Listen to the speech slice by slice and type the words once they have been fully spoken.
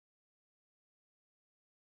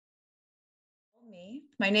Me.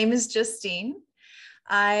 My name is Justine.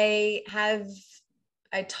 I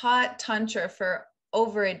taught Tantra for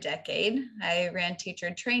over a decade. I ran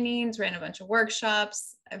teacher trainings, ran a bunch of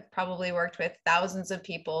workshops. I've probably worked with thousands of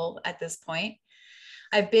people at this point.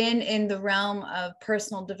 I've been in the realm of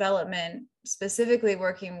personal development, specifically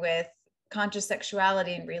working with conscious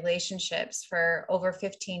sexuality and relationships for over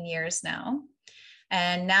 15 years now.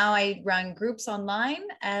 And now I run groups online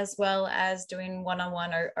as well as doing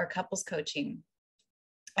one-on-one or couples coaching.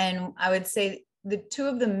 And I would say the two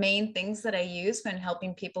of the main things that I use when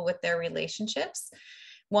helping people with their relationships,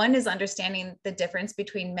 one is understanding the difference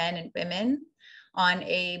between men and women on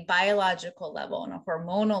a biological level and a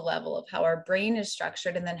hormonal level of how our brain is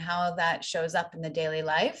structured and then how that shows up in the daily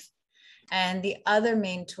life. And the other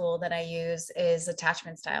main tool that I use is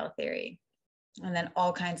attachment style theory, and then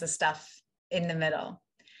all kinds of stuff in the middle.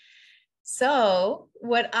 So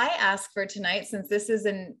what I ask for tonight, since this is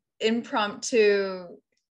an impromptu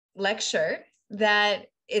lecture, that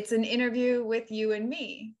it's an interview with you and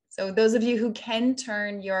me. So those of you who can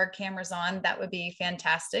turn your cameras on, that would be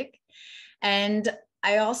fantastic. And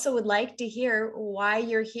I also would like to hear why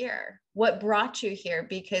you're here, what brought you here,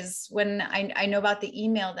 because when I know about the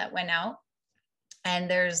email that went out,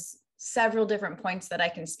 and there's several different points that I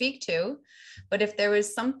can speak to, but if there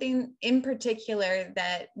was something in particular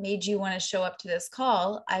that made you want to show up to this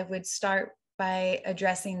call, I would start by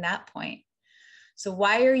addressing that point. So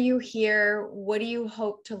why are you here? What do you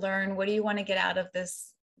hope to learn? What do you want to get out of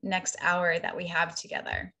this next hour that we have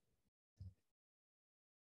together?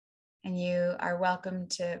 And you are welcome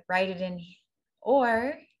to write it in,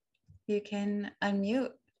 or you can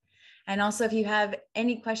unmute. And also, if you have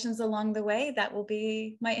any questions along the way, that will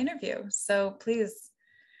be my interview. So please,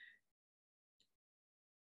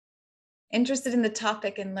 interested in the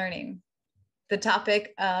topic and learning. The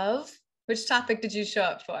topic of, which topic did you show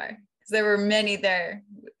up for? Because there were many there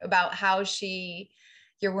about how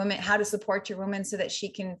how to support your woman so that she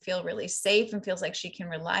can feel really safe and feels like she can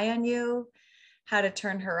rely on you, how to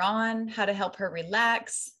turn her on, how to help her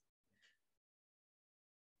relax,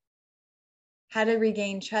 how to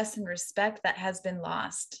regain trust and respect that has been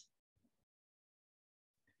lost.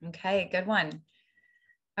 Okay, good one.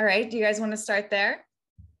 All right, do you guys want to start there?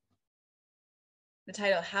 The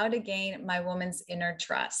title, How to Gain My Woman's Inner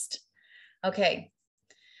Trust. Okay,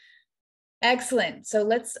 excellent. So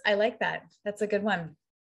I like that. That's a good one.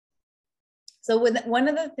 So one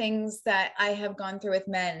of the things that I have gone through with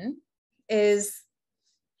men is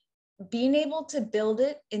being able to build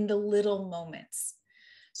it in the little moments.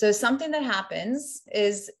 So something that happens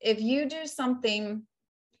is if you do something,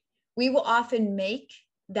 we will often make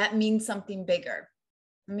that mean something bigger.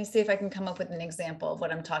 Let me see if I can come up with an example of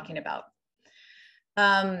what I'm talking about.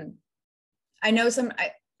 I know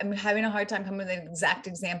I'm having a hard time coming with an exact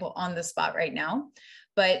example on the spot right now,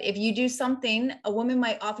 but if you do something, a woman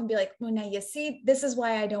might often be like, well, now you see, this is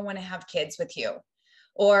why I don't want to have kids with you,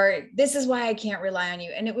 or this is why I can't rely on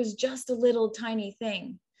you. And it was just a little tiny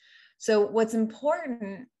thing. So what's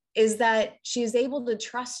important is that she is able to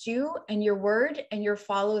trust you and your word and your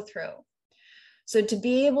follow through. So to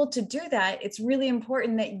be able to do that, it's really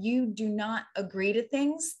important that you do not agree to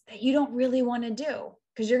things that you don't really want to do,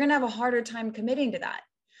 because you're going to have a harder time committing to that.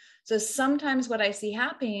 So sometimes what I see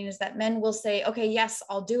happening is that men will say, okay, yes,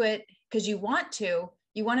 I'll do it because you want to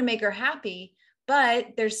make her happy, but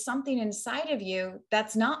there's something inside of you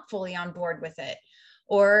that's not fully on board with it.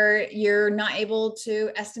 Or you're not able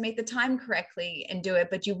to estimate the time correctly and do it,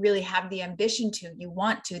 but you really have the ambition to, you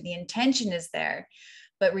want to, the intention is there,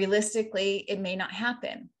 but realistically, it may not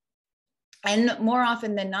happen. And more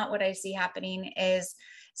often than not, what I see happening is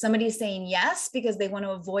somebody saying yes because they want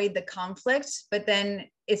to avoid the conflict, but then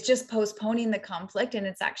it's just postponing the conflict and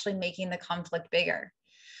it's actually making the conflict bigger.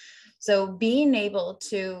 So being able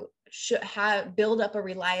to build up a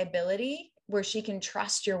reliability where she can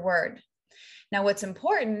trust your word. Now, what's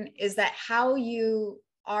important is that how you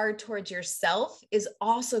are towards yourself is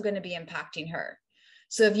also going to be impacting her.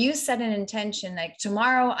 So if you set an intention, like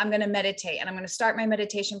tomorrow, I'm going to meditate and I'm going to start my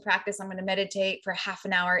meditation practice. I'm going to meditate for half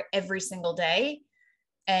an hour every single day.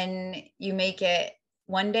 And you make it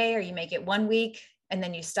one day, or you make it 1 week, and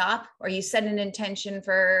then you stop, or you set an intention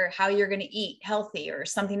for how you're going to eat healthy or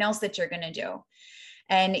something else that you're going to do,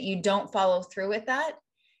 and you don't follow through with that,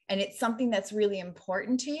 and it's something that's really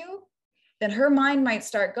important to you, then her mind might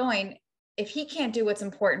start going, if he can't do what's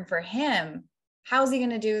important for him, how's he going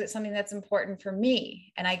to do something that's important for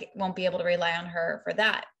me? And I won't be able to rely on her for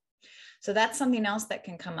that. So that's something else that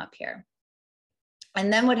can come up here.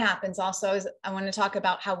 And then what happens also is I want to talk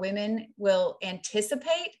about how women will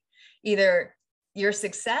anticipate either your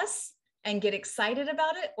success and get excited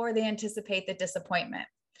about it, or they anticipate the disappointment.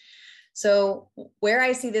 So where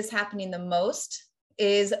I see this happening the most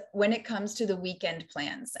is when it comes to the weekend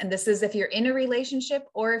plans. And this is if you're in a relationship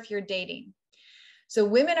or if you're dating. So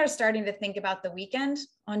women are starting to think about the weekend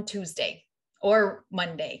on Tuesday or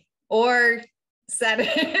Monday or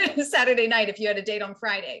Saturday night if you had a date on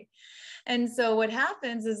Friday. And so what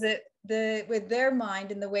happens is that with their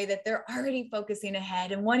mind and the way that they're already focusing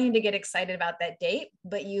ahead and wanting to get excited about that date,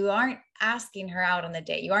 but you aren't asking her out on the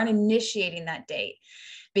date. You aren't initiating that date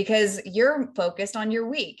because you're focused on your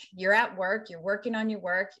week. You're at work, you're working on your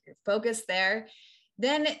work, you're focused there.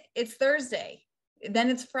 Then it's Thursday. Then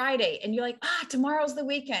it's Friday. And you're like, tomorrow's the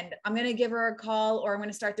weekend. I'm going to give her a call, or I'm going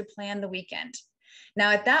to start to plan the weekend.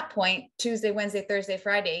 Now, at that point, Tuesday, Wednesday, Thursday,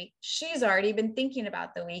 Friday, she's already been thinking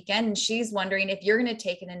about the weekend, and she's wondering if you're going to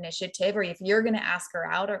take an initiative, or if you're going to ask her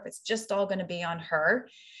out, or if it's just all going to be on her.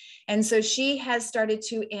 And so she has started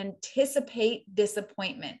to anticipate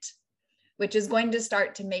disappointment, which is going to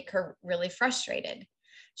start to make her really frustrated.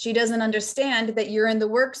 She doesn't understand that you're in the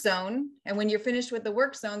work zone. And when you're finished with the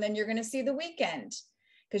work zone, then you're going to see the weekend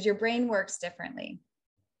because your brain works differently.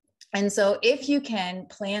 And so if you can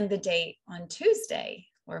plan the date on Tuesday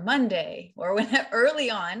or Monday or when early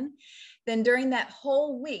on, then during that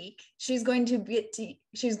whole week, she's going to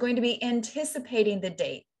be anticipating the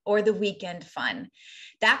date or the weekend fun.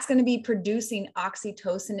 That's going to be producing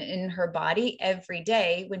oxytocin in her body every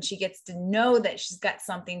day when she gets to know that she's got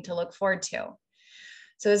something to look forward to.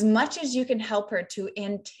 So as much as you can help her to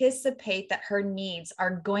anticipate that her needs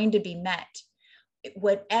are going to be met,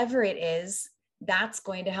 whatever it is, that's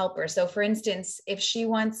going to help her. So for instance, if she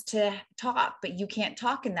wants to talk, but you can't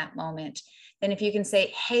talk in that moment, then if you can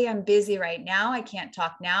say, hey, I'm busy right now, I can't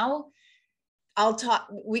talk now, I'll talk,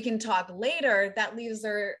 we can talk later, that leaves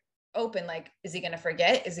her open. Like, is he going to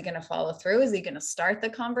forget? Is he going to follow through? Is he going to start the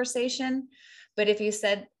conversation? But if you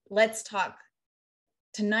said, let's talk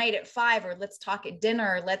tonight at 5, or let's talk at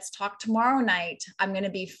dinner, or let's talk tomorrow night, I'm going to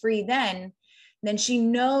be free then she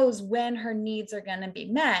knows when her needs are going to be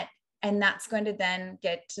met. And that's going to then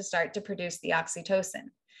get to start to produce the oxytocin.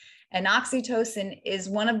 And oxytocin is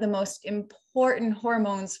one of the most important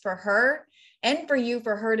hormones for her and for you,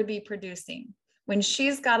 for her to be producing. When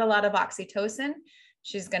she's got a lot of oxytocin,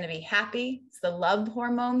 she's going to be happy. It's the love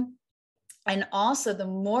hormone. And also, the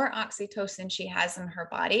more oxytocin she has in her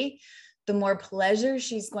body, the more pleasure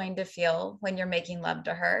she's going to feel when you're making love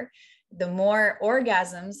to her, the more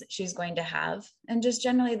orgasms she's going to have, and just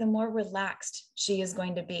generally the more relaxed she is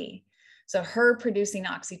going to be. So her producing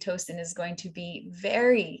oxytocin is going to be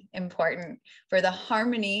very important for the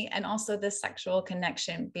harmony and also the sexual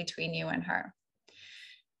connection between you and her.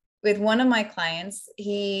 With one of my clients,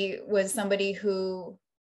 he was somebody who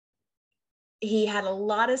he had a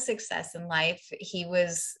lot of success in life. He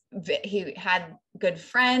had good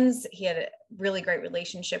friends. He had a really great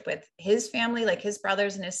relationship with his family, like his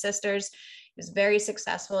brothers and his sisters. He was very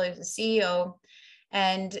successful. He was a CEO,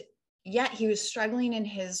 and yet he was struggling in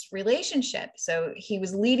his relationship. So he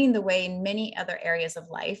was leading the way in many other areas of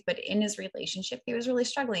life, but in his relationship, he was really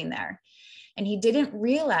struggling there. And he didn't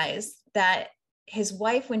realize that his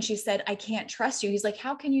wife, when she said, I can't trust you, he's like,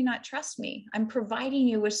 how can you not trust me? I'm providing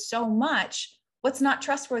you with so much. What's not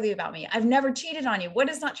trustworthy about me? I've never cheated on you. What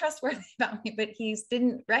is not trustworthy about me? But he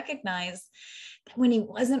didn't recognize that when he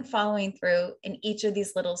wasn't following through in each of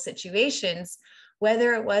these little situations,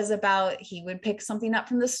 whether it was about he would pick something up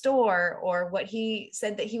from the store, or what he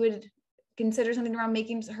said that he would consider something around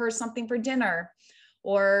making her something for dinner,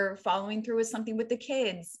 or following through with something with the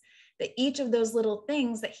kids, that each of those little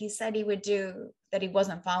things that he said he would do that he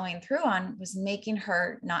wasn't following through on was making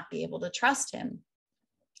her not be able to trust him.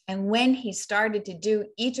 And when he started to do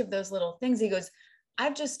each of those little things, he goes,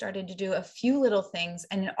 I've just started to do a few little things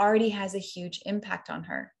and it already has a huge impact on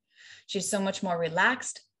her. She's so much more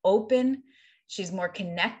relaxed, open. She's more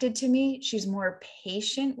connected to me. She's more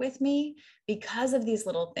patient with me because of these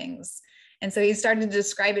little things. And so he started to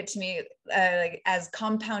describe it to me like as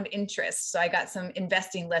compound interest. So I got some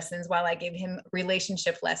investing lessons while I gave him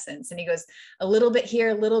relationship lessons. And he goes, a little bit here,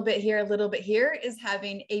 a little bit here, a little bit here is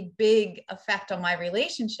having a big effect on my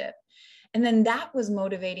relationship. And then that was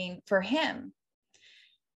motivating for him.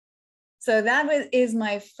 So is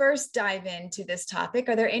my first dive into this topic.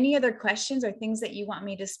 Are there any other questions or things that you want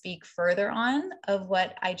me to speak further on of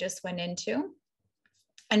what I just went into?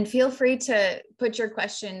 And feel free to put your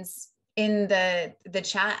questions in the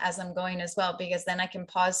chat as I'm going as well, because then I can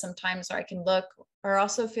pause sometimes, or I can look, or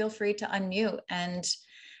also feel free to unmute and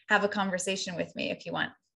have a conversation with me if you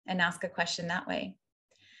want and ask a question that way.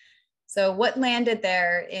 So what landed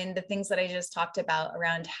there in the things that I just talked about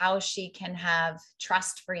around how she can have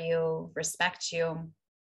trust for you, respect you?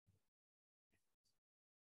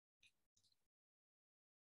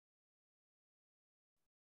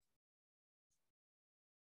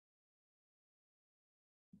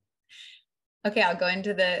 Okay, I'll go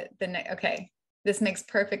into the next. Okay, this makes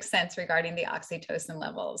perfect sense regarding the oxytocin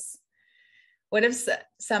levels. What if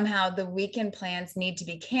somehow the weekend plans need to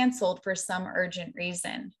be canceled for some urgent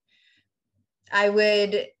reason? I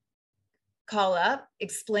would call up,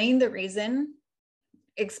 explain the reason,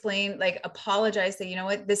 explain, like apologize, say, you know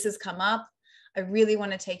what, this has come up. I really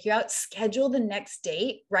want to take you out. Schedule the next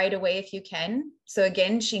date right away if you can. So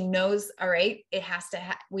again, she knows, all right, it has to,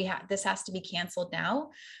 this has to be canceled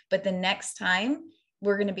now, but the next time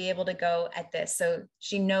we're going to be able to go at this. So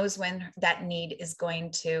she knows when that need is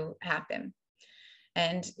going to happen.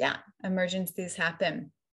 And yeah, emergencies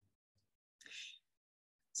happen.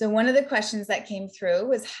 So one of the questions that came through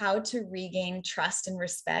was how to regain trust and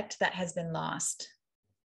respect that has been lost.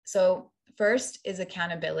 So first is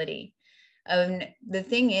accountability. The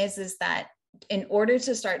thing is that in order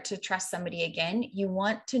to start to trust somebody again, you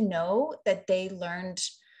want to know that they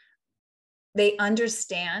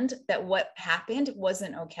understand that what happened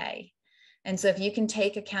wasn't okay. And so if you can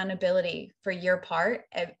take accountability for your part,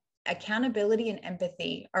 accountability and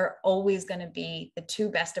empathy are always going to be the two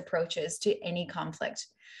best approaches to any conflict.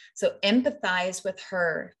 So empathize with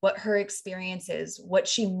her, what her experience is, what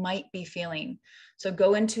she might be feeling. So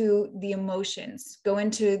go into the emotions, go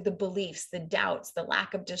into the beliefs, the doubts, the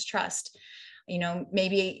lack of distrust.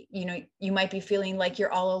 Maybe, you might be feeling like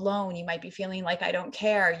you're all alone. You might be feeling like I don't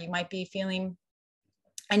care. You might be feeling,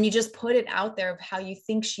 and you just put it out there of how you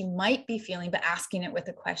think she might be feeling, but asking it with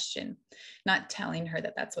a question, not telling her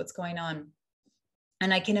that that's what's going on.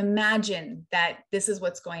 And I can imagine that this is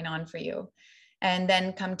what's going on for you. And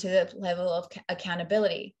then come to the level of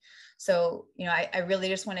accountability. So, I really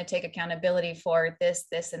just want to take accountability for this,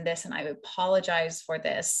 this, and this, and I apologize for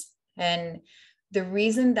this. And the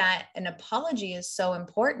reason that an apology is so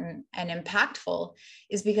important and impactful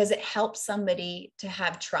is because it helps somebody to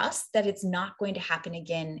have trust that it's not going to happen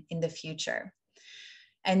again in the future.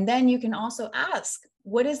 And then you can also ask,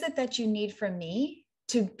 what is it that you need from me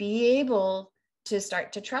to be able to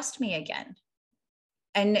start to trust me again?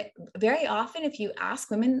 And very often, if you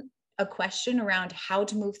ask women a question around how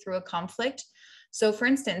to move through a conflict, so for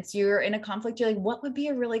instance, you're in a conflict, you're like, what would be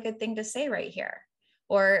a really good thing to say right here?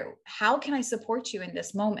 Or how can I support you in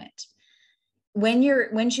this moment?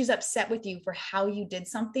 When she's upset with you for how you did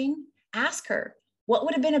something, ask her, what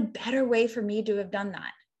would have been a better way for me to have done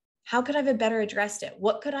that? How could I have better addressed it?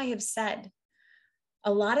 What could I have said?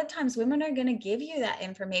 A lot of times women are going to give you that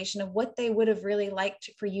information of what they would have really liked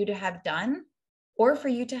for you to have done or for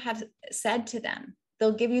you to have said to them.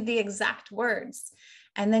 They'll give you the exact words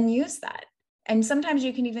and then use that. And sometimes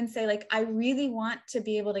you can even say, like, I really want to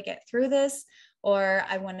be able to get through this, or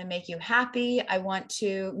I want to make you happy. I want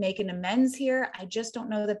to make an amends here. I just don't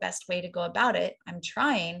know the best way to go about it. I'm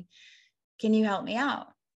trying. Can you help me out?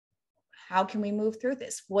 How can we move through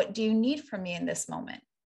this? What do you need from me in this moment?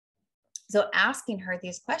 So asking her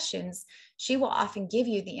these questions, she will often give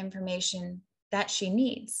you the information that she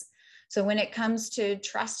needs. So when it comes to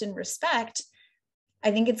trust and respect,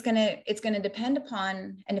 I think it's gonna depend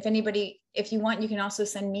upon, and if you want, you can also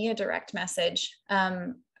send me a direct message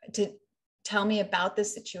to tell me about the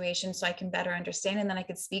situation so I can better understand, and then I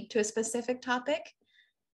could speak to a specific topic,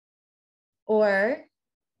 or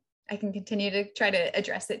I can continue to try to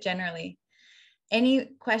address it generally.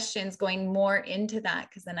 Any questions going more into that?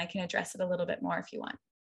 Because then I can address it a little bit more if you want.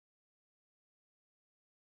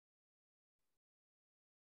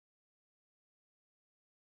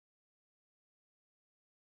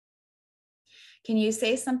 Can you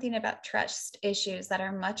say something about trust issues that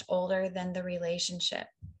are much older than the relationship?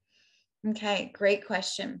 Okay, great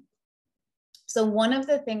question. So one of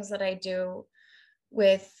the things that I do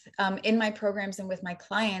with in my programs and with my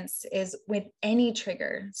clients is with any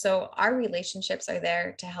trigger. So our relationships are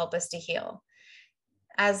there to help us to heal,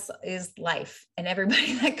 as is life and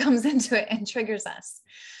everybody that comes into it and triggers us.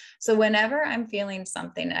 So whenever I'm feeling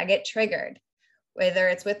something, I get triggered, whether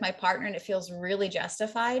it's with my partner and it feels really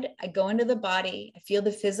justified, I go into the body, I feel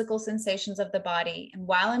the physical sensations of the body. And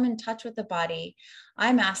while I'm in touch with the body,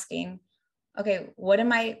 I'm asking, okay, what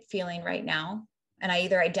am I feeling right now? And I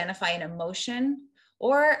either identify an emotion,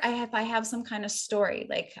 or if I have some kind of story,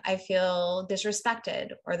 like I feel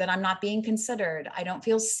disrespected, or that I'm not being considered, I don't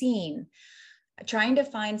feel seen, trying to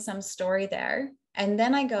find some story there. And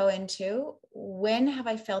then I go into, when have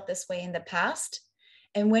I felt this way in the past?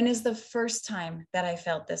 And when is the first time that I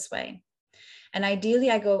felt this way? And ideally,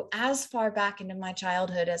 I go as far back into my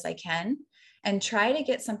childhood as I can and try to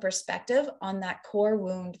get some perspective on that core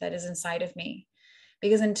wound that is inside of me.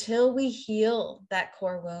 Because until we heal that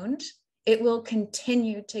core wound, it will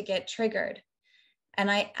continue to get triggered. And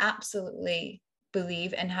I absolutely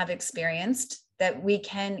believe and have experienced that we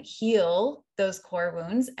can heal those core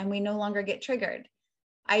wounds and we no longer get triggered.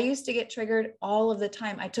 I used to get triggered all of the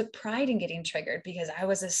time. I took pride in getting triggered because I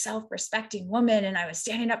was a self-respecting woman and I was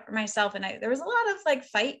standing up for myself. And there was a lot of like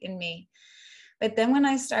fight in me. But then when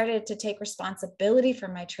I started to take responsibility for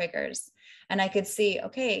my triggers and I could see,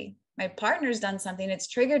 okay, my partner's done something, it's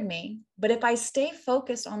triggered me. But if I stay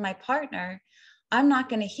focused on my partner, I'm not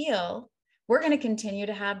going to heal. We're going to continue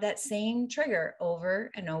to have that same trigger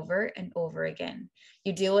over and over and over again.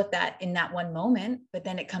 You deal with that in that one moment, but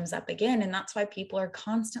then it comes up again. And that's why people are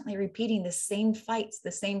constantly repeating the same fights,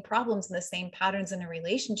 the same problems, and the same patterns in a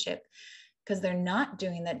relationship, because they're not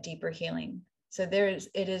doing that deeper healing. So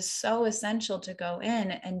it is so essential to go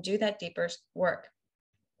in and do that deeper work.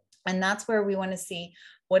 And that's where we want to see,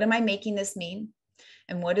 what am I making this mean?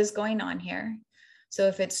 And what is going on here? So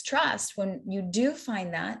if it's trust, when you do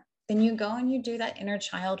find that, then you go and you do that inner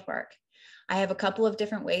child work. I have a couple of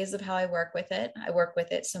different ways of how I work with it. I work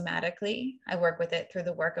with it somatically. I work with it through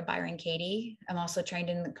the work of Byron Katie. I'm also trained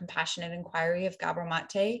in the compassionate inquiry of Gabor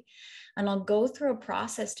Mate. And I'll go through a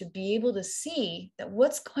process to be able to see that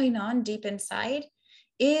what's going on deep inside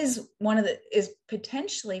is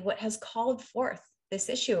potentially what has called forth this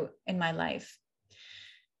issue in my life.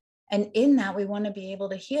 And in that, we want to be able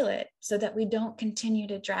to heal it so that we don't continue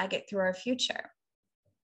to drag it through our future.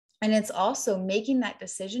 And it's also making that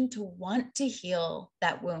decision to want to heal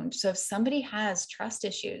that wound. So if somebody has trust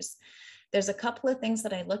issues, there's a couple of things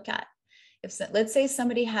that I look at. Let's say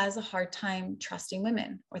somebody has a hard time trusting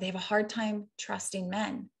women, or they have a hard time trusting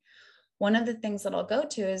men. One of the things that I'll go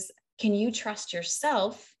to is, can you trust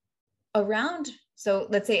yourself around? So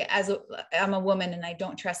let's say I'm a woman and I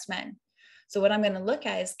don't trust men. So what I'm going to look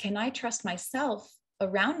at is, can I trust myself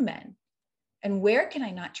around men? And where can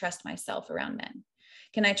I not trust myself around men?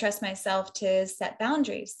 Can I trust myself to set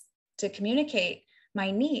boundaries, to communicate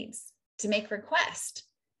my needs, to make requests,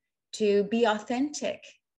 to be authentic,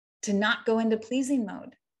 to not go into pleasing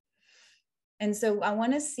mode? And so I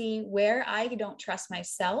want to see where I don't trust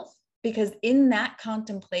myself, because in that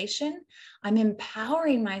contemplation, I'm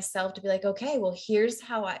empowering myself to be like, okay, well, here's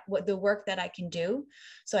what the work that I can do.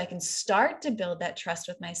 So I can start to build that trust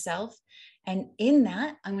with myself. And in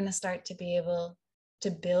that, I'm going to start to be able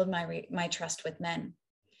to build my trust with men.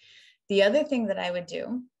 The other thing that I would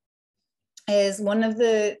do is, one of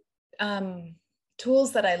the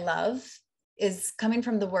tools that I love is coming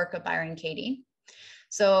from the work of Byron Katie.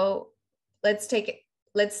 So let's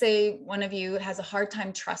say one of you has a hard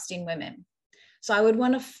time trusting women. So I would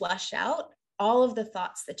want to flush out all of the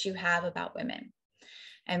thoughts that you have about women.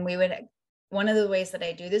 And one of the ways that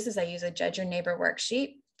I do this is I use a Judge Your Neighbor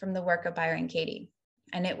worksheet from the work of Byron Katie.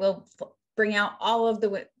 And it will bring out all of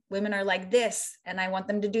the women are like this, and I want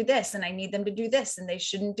them to do this, and I need them to do this, and they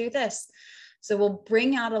shouldn't do this. So we'll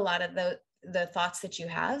bring out a lot of the thoughts that you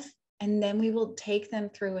have, and then we will take them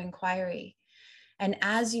through inquiry. And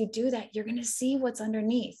as you do that, you're going to see what's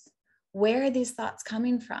underneath. Where are these thoughts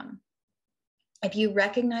coming from? If you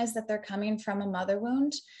recognize that they're coming from a mother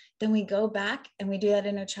wound, then we go back and we do that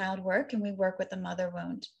inner child work, and we work with the mother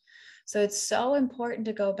wound. So it's so important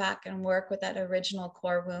to go back and work with that original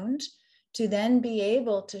core wound, to then be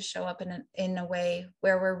able to show up in a way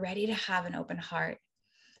where we're ready to have an open heart.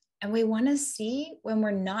 And we want to see, when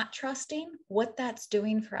we're not trusting, what that's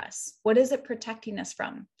doing for us. What is it protecting us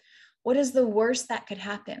from? What is the worst that could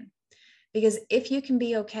happen? Because if you can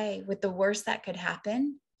be okay with the worst that could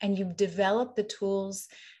happen, and you've developed the tools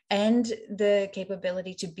and the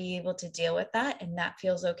capability to be able to deal with that, and that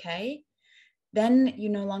feels okay, then you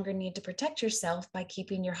no longer need to protect yourself by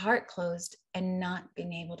keeping your heart closed and not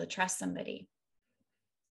being able to trust somebody.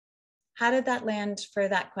 How did that land for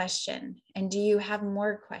that question? And do you have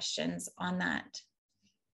more questions on that?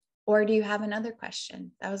 Or do you have another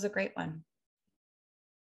question? That was a great one.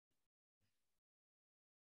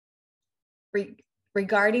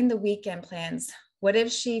 Regarding the weekend plans, what if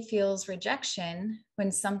she feels rejection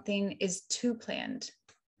when something is too planned?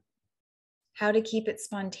 How to keep it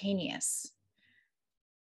spontaneous?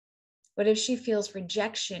 What if she feels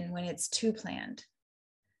rejection when it's too planned?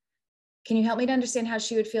 Can you help me to understand how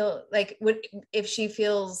she would feel? Like, if she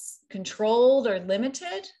feels controlled or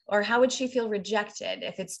limited, or how would she feel rejected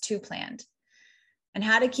if it's too planned? And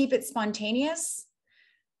how to keep it spontaneous?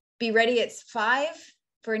 Be ready at 5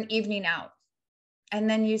 for an evening out. And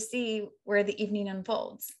then you see where the evening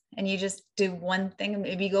unfolds. and you just do one thing, and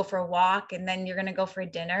maybe you go for a walk, and then you're going to go for a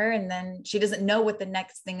dinner, and then she doesn't know what the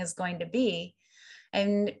next thing is going to be.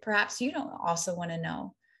 And perhaps you don't also want to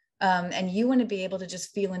know. And you want to be able to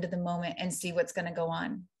just feel into the moment and see what's going to go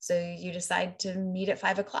on. So you decide to meet at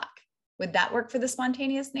 5 o'clock. Would that work for the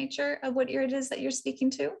spontaneous nature of what it is that you're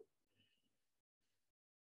speaking to?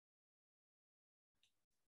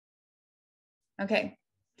 Okay.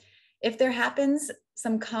 If there happens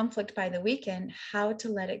some conflict by the weekend, how to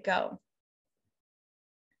let it go?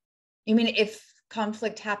 You mean if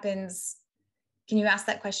conflict happens, can you ask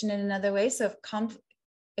that question in another way? So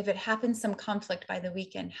if it happens some conflict by the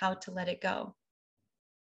weekend, how to let it go?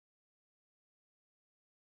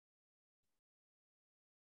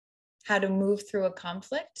 How to move through a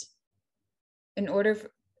conflict in order for,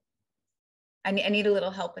 I need a little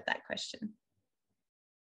help with that question.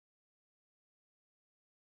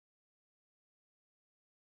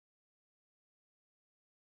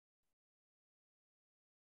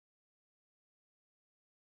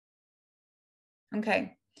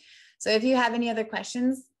 Okay. So if you have any other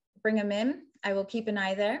questions, bring them in. I will keep an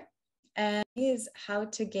eye there. And is how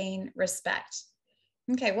to gain respect.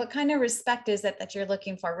 Okay, what kind of respect is it that you're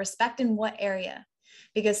looking for? Respect in what area?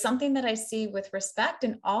 Because something that I see with respect,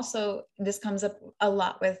 and also this comes up a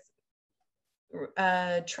lot with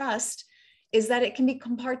trust, is that it can be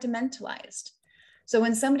compartmentalized. So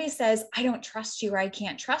when somebody says, I don't trust you, or I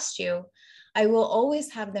can't trust you, I will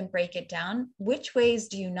always have them break it down. Which ways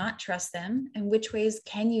do you not trust them? And which ways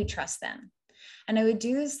can you trust them? And I would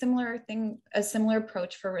do a similar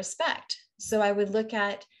approach for respect. So I would look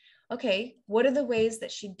at, okay, what are the ways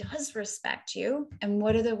that she does respect you? And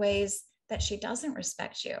what are the ways that she doesn't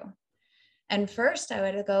respect you? And first I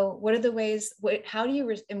would go, what are the ways,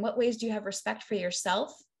 in what ways do you have respect for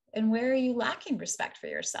yourself? And where are you lacking respect for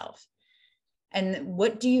yourself? And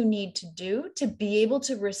what do you need to do to be able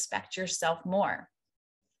to respect yourself more?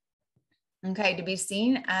 Okay, to be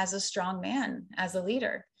seen as a strong man, as a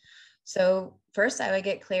leader. So first I would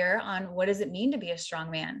get clear on, what does it mean to be a strong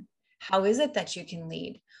man? How is it that you can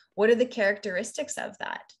lead? What are the characteristics of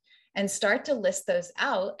that? And start to list those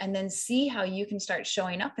out, and then see how you can start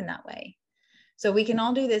showing up in that way. So we can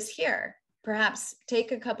all do this here. Perhaps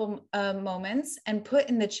take a couple moments and put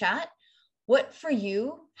in the chat, what for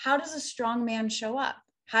you, how does a strong man show up?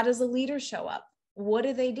 How does a leader show up? What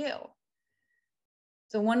do they do?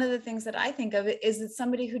 So one of the things that I think of it is it's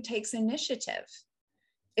somebody who takes initiative.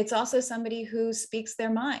 It's also somebody who speaks their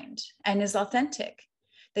mind and is authentic.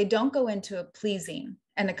 They don't go into a pleasing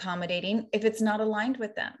and accommodating if it's not aligned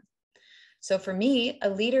with them. So for me, a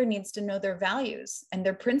leader needs to know their values and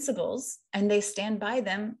their principles, and they stand by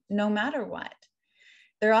them no matter what.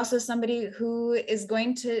 They're also somebody who is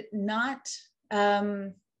going to not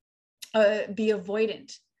be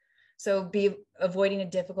avoidant. So be avoiding a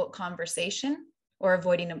difficult conversation, or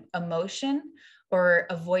avoiding emotion, or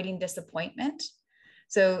avoiding disappointment.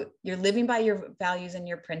 So you're living by your values and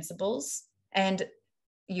your principles, and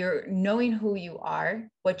you're knowing who you are,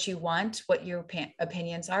 what you want, what your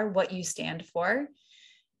opinions are, what you stand for.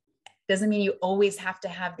 Doesn't mean you always have to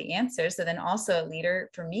have the answers. So then also a leader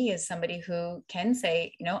for me is somebody who can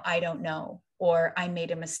say, I don't know, or I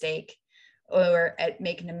made a mistake, or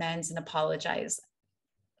make an amends and apologize.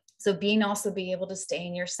 So being able to stay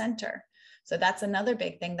in your center. So that's another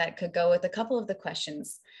big thing that could go with a couple of the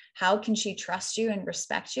questions. How can she trust you and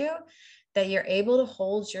respect you? That you're able to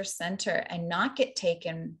hold your center and not get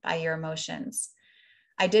taken by your emotions.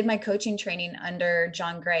 I did my coaching training under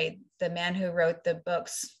John Gray, the man who wrote the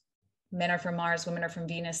books, Men Are From Mars, Women Are From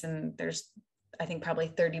Venus. And there's, I think, probably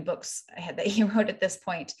 30 books that he wrote at this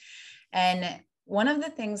point. And one of the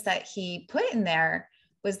things that he put in there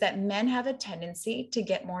was that men have a tendency to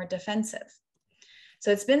get more defensive.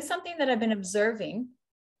 So it's been something that I've been observing.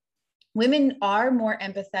 Women are more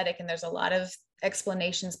empathetic, and there's a lot of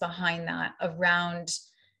explanations behind that around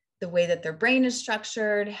the way that their brain is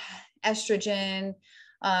structured, estrogen,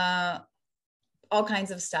 all kinds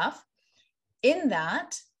of stuff. In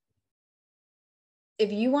that,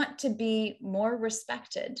 if you want to be more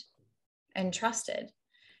respected and trusted,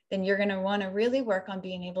 then you're going to want to really work on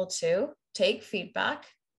being able to take feedback,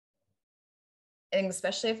 and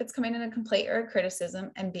especially if it's coming in a complaint or a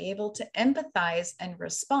criticism, and be able to empathize and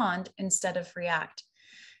respond instead of react.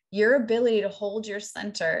 Your ability to hold your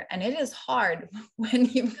center, and it is hard when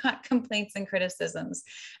you've got complaints and criticisms.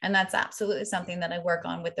 And that's absolutely something that I work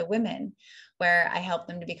on with the women, where I help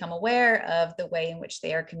them to become aware of the way in which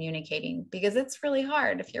they are communicating, because it's really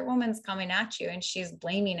hard. If your woman's coming at you and she's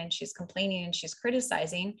blaming and she's complaining and she's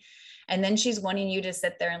criticizing, and then she's wanting you to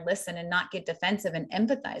sit there and listen and not get defensive and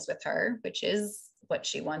empathize with her, which is what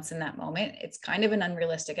she wants in that moment. It's kind of an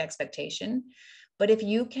unrealistic expectation. But if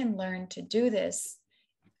you can learn to do this,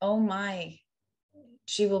 oh my,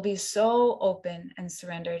 she will be so open and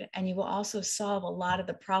surrendered. And you will also solve a lot of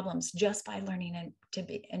the problems just by learning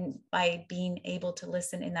and by being able to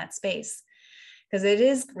listen in that space. Because it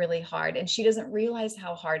is really hard. And she doesn't realize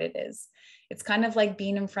how hard it is. It's kind of like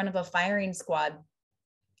being in front of a firing squad.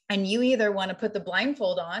 And you either want to put the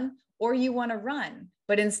blindfold on or you want to run.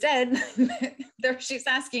 But instead, she's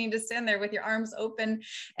asking you to stand there with your arms open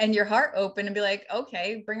and your heart open and be like,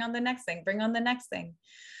 okay, bring on the next thing, bring on the next thing.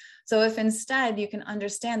 So if instead you can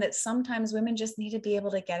understand that sometimes women just need to be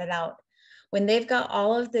able to get it out. When they've got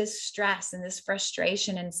all of this stress and this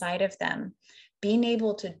frustration inside of them, being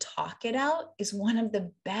able to talk it out is one of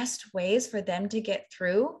the best ways for them to get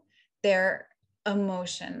through their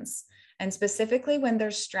emotions. And specifically when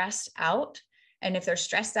they're stressed out, and if they're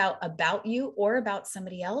stressed out about you or about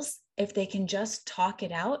somebody else, if they can just talk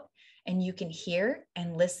it out and you can hear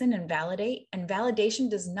and listen and validate. And validation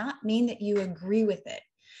does not mean that you agree with it.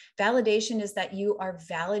 Validation is that you are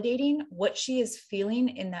validating what she is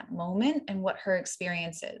feeling in that moment and what her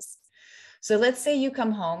experience is. So let's say you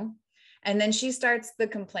come home and then she starts the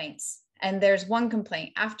complaints, and there's one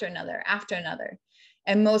complaint after another, after another.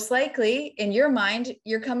 And most likely in your mind,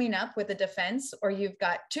 you're coming up with a defense, or you've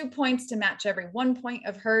got 2 points to match every 1 point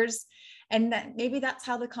of hers. And that maybe that's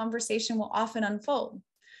how the conversation will often unfold.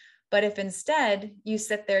 But if instead you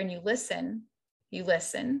sit there and you listen, you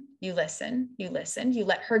listen, you listen, you listen, you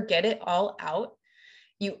let her get it all out.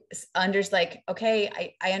 You like,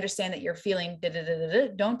 okay, I understand that you're feeling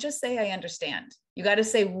da-da-da-da-da. Don't just say, I understand. You got to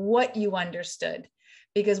say what you understood.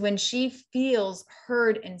 Because when she feels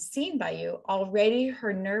heard and seen by you, already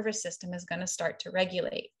her nervous system is going to start to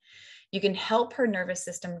regulate. You can help her nervous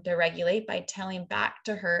system to regulate by telling back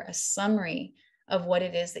to her a summary of what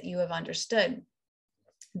it is that you have understood.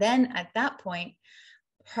 Then at that point,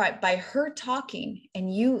 by her talking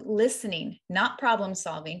and you listening, not problem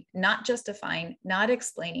solving, not justifying, not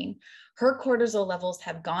explaining, her cortisol levels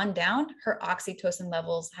have gone down, her oxytocin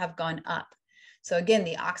levels have gone up. So again,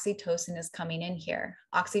 the oxytocin is coming in here.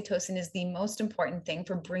 Oxytocin is the most important thing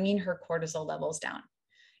for bringing her cortisol levels down.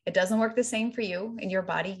 It doesn't work the same for you in your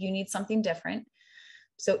body. You need something different.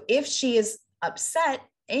 So if she is upset,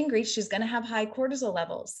 angry, she's going to have high cortisol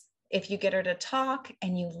levels. If you get her to talk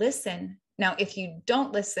and you listen. Now, if you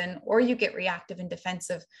don't listen, or you get reactive and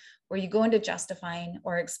defensive, or you go into justifying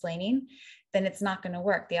or explaining, then it's not going to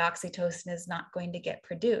work. The oxytocin is not going to get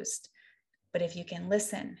produced. But if you can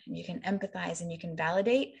listen and you can empathize and you can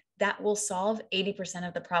validate, that will solve 80%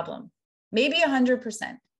 of the problem, maybe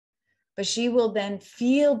 100%. But she will then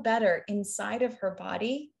feel better inside of her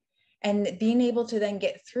body, and being able to then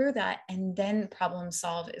get through that and then problem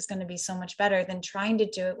solve is going to be so much better than trying to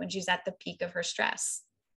do it when she's at the peak of her stress.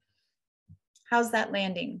 How's that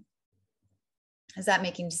landing? Is that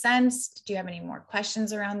making sense? Do you have any more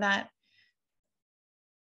questions around that?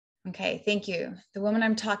 Okay, thank you. The woman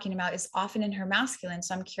I'm talking about is often in her masculine,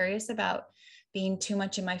 so I'm curious about being too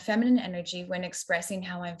much in my feminine energy when expressing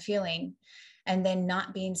how I'm feeling, and then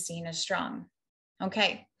not being seen as strong.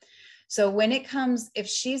 Okay, so when it comes, if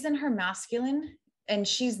she's in her masculine and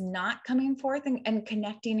she's not coming forth and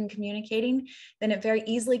connecting and communicating, then it very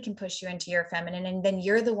easily can push you into your feminine, and then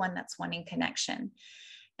you're the one that's wanting connection.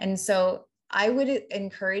 And so I would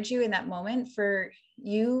encourage you in that moment for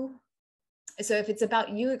you. So if it's about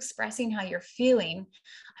you expressing how you're feeling,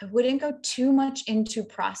 I wouldn't go too much into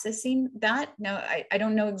processing that. No, I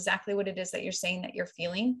don't know exactly what it is that you're saying that you're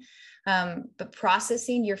feeling, but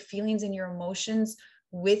processing your feelings and your emotions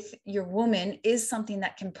with your woman is something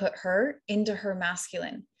that can put her into her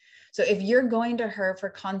masculine. So if you're going to her for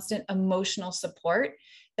constant emotional support,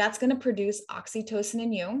 that's going to produce oxytocin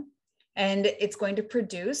in you, and it's going to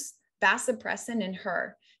produce vasopressin in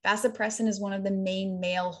her. Vasopressin is one of the main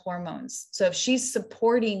male hormones. So if she's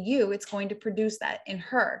supporting you, it's going to produce that in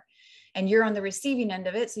her, and you're on the receiving end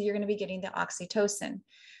of it. So you're going to be getting the oxytocin.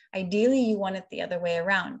 Ideally, you want it the other way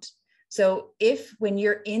around. So if when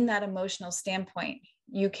you're in that emotional standpoint,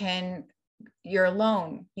 you're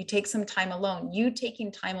alone, you take some time alone, you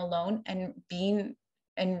taking time alone and being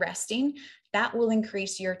and resting, that will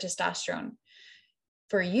increase your testosterone.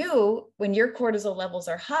 For you, when your cortisol levels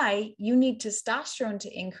are high, you need testosterone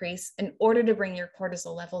to increase in order to bring your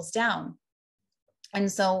cortisol levels down.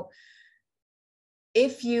 And so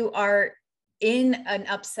if you are in an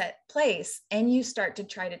upset place and you start to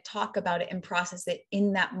try to talk about it and process it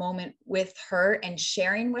in that moment with her and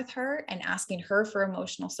sharing with her and asking her for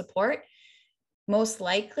emotional support, most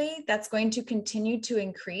likely that's going to continue to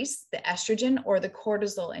increase the estrogen or the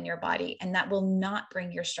cortisol in your body. And that will not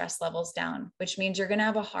bring your stress levels down, which means you're going to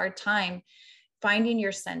have a hard time finding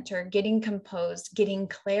your center, getting composed, getting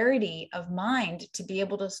clarity of mind to be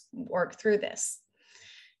able to work through this.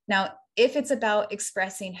 Now, if it's about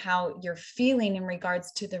expressing how you're feeling in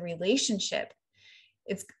regards to the relationship,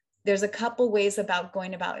 there's a couple ways about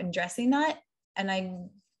going about addressing that. And I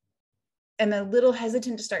am a little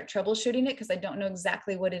hesitant to start troubleshooting it because I don't know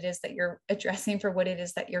exactly what it is that you're addressing for what it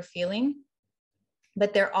is that you're feeling.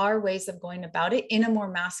 But there are ways of going about it in a more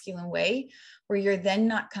masculine way, where you're then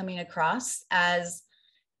not coming across as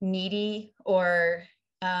needy or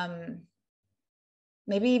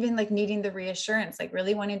maybe even like needing the reassurance, like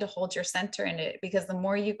really wanting to hold your center in it, because the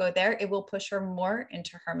more you go there, it will push her more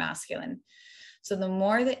into her masculine. So the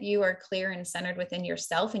more that you are clear and centered within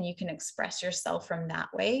yourself, and you can express yourself from that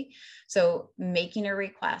way. So making a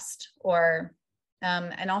request, or,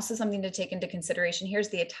 and also something to take into consideration, here's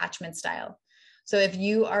the attachment style. So if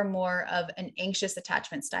you are more of an anxious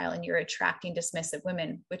attachment style and you're attracting dismissive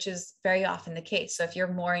women, which is very often the case. So if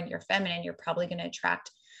you're more in your feminine, you're probably going to attract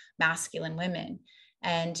masculine women.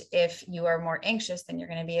 And if you are more anxious, then you're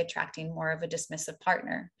going to be attracting more of a dismissive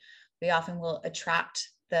partner. We often will attract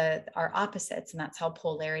our opposites, and that's how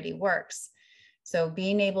polarity works. So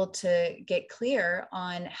being able to get clear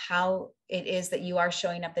on how it is that you are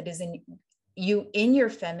showing up, that is in your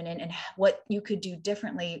feminine, and what you could do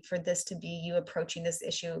differently for this to be you approaching this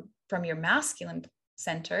issue from your masculine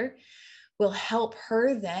center, will help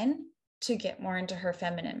her then to get more into her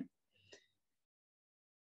feminine.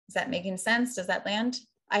 Is that making sense? Does that land?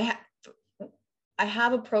 I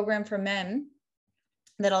have a program for men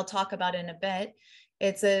that I'll talk about in a bit.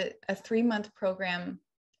 It's a 3-month program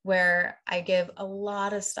where I give a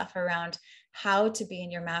lot of stuff around how to be in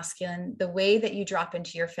your masculine, the way that you drop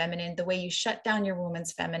into your feminine, the way you shut down your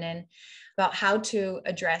woman's feminine, about how to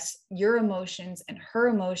address your emotions and her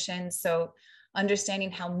emotions. So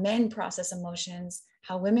understanding how men process emotions,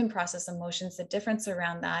 how women process emotions, the difference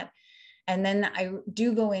around that. And then I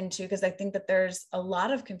do go into, because I think that there's a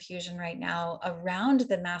lot of confusion right now around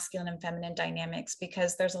the masculine and feminine dynamics,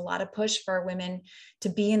 because there's a lot of push for women to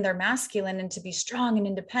be in their masculine and to be strong and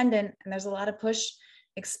independent. And there's a lot of push,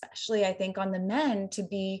 especially I think on the men, to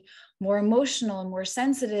be more emotional and more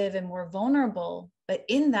sensitive and more vulnerable. But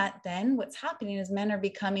in that, then what's happening is men are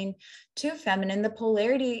becoming too feminine. The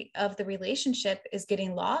polarity of the relationship is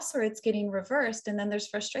getting lost, or it's getting reversed. And then there's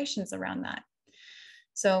frustrations around that.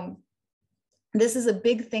 So this is a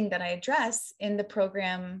big thing that I address in the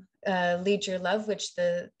program, Lead Your Love, which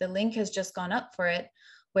the link has just gone up for it,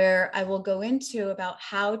 where I will go into about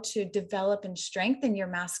how to develop and strengthen your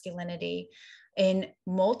masculinity in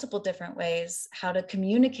multiple different ways, how to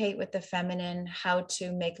communicate with the feminine, how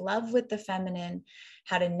to make love with the feminine,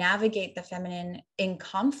 how to navigate the feminine in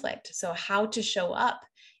conflict. So how to show up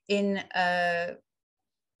in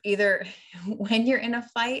either when you're in a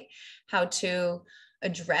fight, how to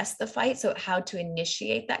address the fight. So how to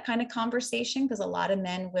initiate that kind of conversation, because a lot of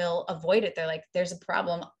men will avoid it. They're like, there's a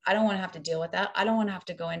problem. I don't want to have to deal with that. I don't want to have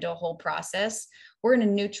to go into a whole process. We're in a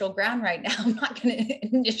neutral ground right now. I'm not going to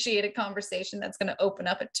initiate a conversation that's going to open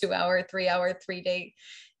up a 2-hour, 3-hour, 3-day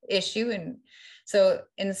issue. And so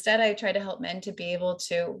instead, I try to help men to be able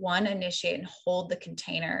to, one, initiate and hold the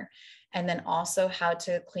container, and then also how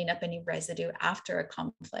to clean up any residue after a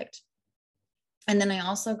conflict. And then I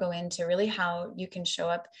also go into really how you can show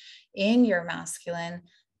up in your masculine,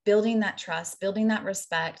 building that trust, building that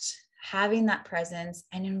respect, having that presence,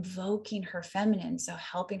 and invoking her feminine. So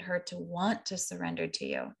helping her to want to surrender to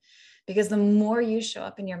you, because the more you show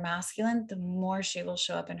up in your masculine, the more she will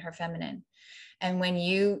show up in her feminine. And when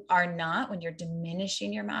you are not, when you're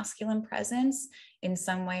diminishing your masculine presence in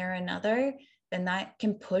some way or another, then that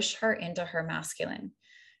can push her into her masculine.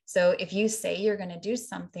 So if you say you're going to do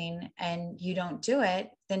something and you don't do it,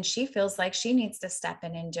 then she feels like she needs to step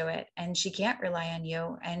in and do it. And she can't rely on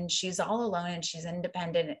you. And she's all alone and she's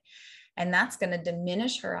independent. And that's going to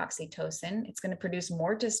diminish her oxytocin. It's going to produce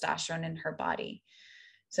more testosterone in her body.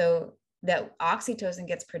 So that oxytocin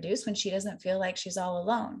gets produced when she doesn't feel like she's all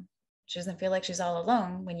alone. She doesn't feel like she's all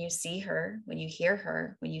alone when you see her, when you hear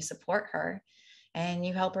her, when you support her, and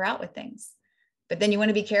you help her out with things. But then you want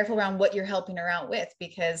to be careful around what you're helping her out with,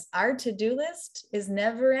 because our to-do list is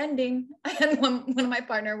never ending. I had one of my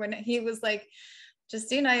partner, when he was like,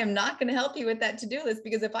 Justine, I am not going to help you with that to-do list,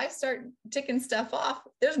 because if I start ticking stuff off,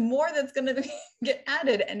 there's more that's going to get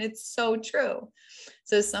added. And it's so true.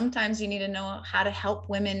 So sometimes you need to know how to help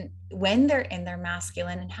women when they're in their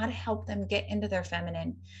masculine, and how to help them get into their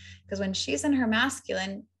feminine. Because when she's in her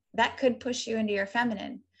masculine, that could push you into your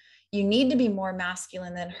feminine. You need to be more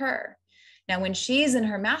masculine than her. Now, when she's in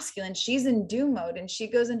her masculine, she's in do mode and she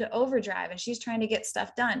goes into overdrive and she's trying to get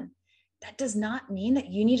stuff done. That does not mean that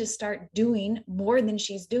you need to start doing more than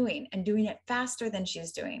she's doing and doing it faster than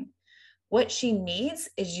she's doing. What she needs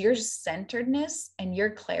is your centeredness and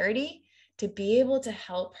your clarity to be able to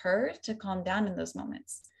help her to calm down in those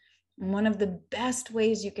moments. And one of the best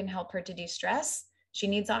ways you can help her to de-stress, she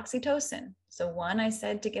needs oxytocin. So one, I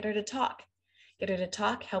said to get her to talk. Get her to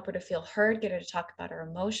talk, help her to feel heard, get her to talk about her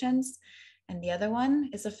emotions. And the other one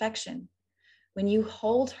is affection. When you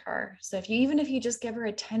hold her, so even if you just give her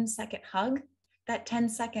a 10-second hug, that 10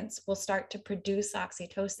 seconds will start to produce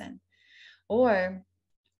oxytocin. Or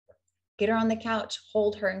get her on the couch,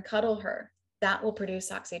 hold her and cuddle her. That will produce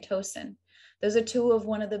oxytocin. Those are two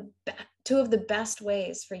of the best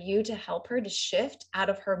ways for you to help her to shift out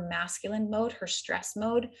of her masculine mode, her stress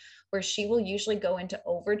mode, where she will usually go into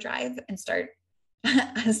overdrive and start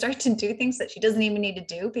to do things that she doesn't even need to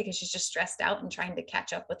do because she's just stressed out and trying to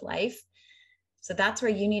catch up with life. So that's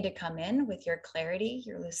where you need to come in with your clarity,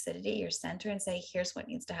 your lucidity, your center, and say, here's what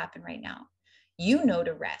needs to happen right now. You know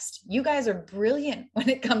to rest. You guys are brilliant when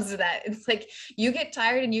it comes to that. It's like you get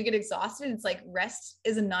tired and you get exhausted. It's like rest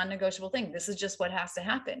is a non-negotiable thing. This is just what has to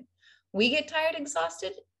happen. We get tired,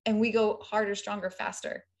 exhausted, and we go harder, stronger,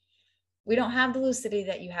 faster. We don't have the lucidity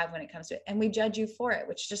that you have when it comes to it. And we judge you for it,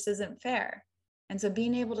 which just isn't fair. And so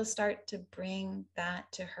being able to start to bring that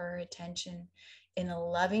to her attention in a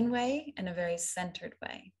loving way and a very centered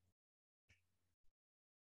way.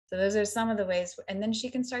 So those are some of the ways, and then she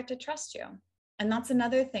can start to trust you. And that's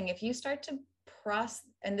another thing. If you start to process,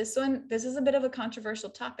 and this is a bit of a controversial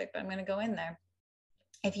topic, but I'm going to go in there.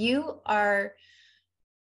 If you are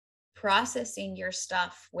processing your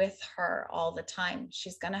stuff with her all the time,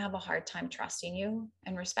 she's going to have a hard time trusting you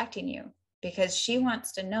and respecting you because she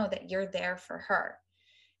wants to know that you're there for her.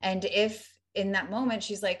 And if in that moment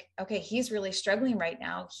she's like, okay, he's really struggling right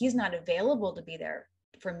now, he's not available to be there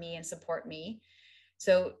for me and support me.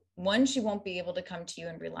 So one, she won't be able to come to you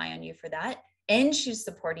and rely on you for that. And she's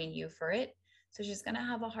supporting you for it. So she's going to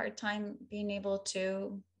have a hard time being able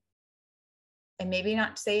to, and maybe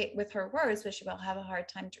not say it with her words, but she will have a hard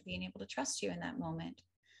time to being able to trust you in that moment.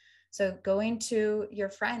 So going to your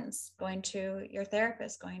friends, going to your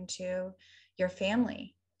therapist, going to your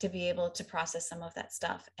family to be able to process some of that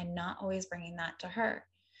stuff and not always bringing that to her.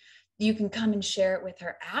 You can come and share it with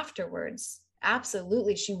her afterwards.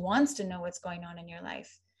 Absolutely. She wants to know what's going on in your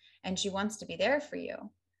life and she wants to be there for you.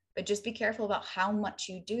 But just be careful about how much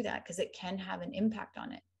you do that because it can have an impact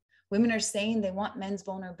on it. Women are saying they want men's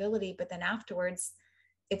vulnerability, but then afterwards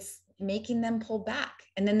it's making them pull back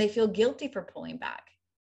and then they feel guilty for pulling back.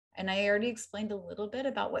 And I already explained a little bit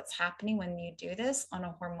about what's happening when you do this on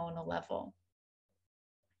a hormonal level.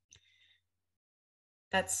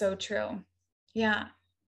 That's so true. Yeah.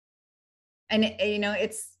 And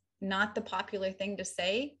it's not the popular thing to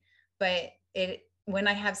say, but when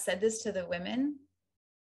I have said this to the women,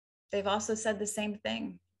 they've also said the same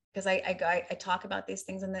thing. Because I talk about these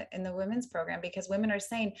things in the women's program because women are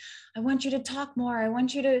saying, I want you to talk more. I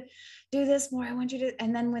want you to do this more. I want you to,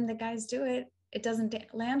 and then when the guys do it, it doesn't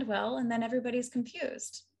land well. And then everybody's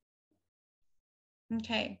confused.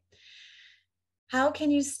 Okay. How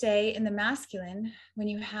can you stay in the masculine when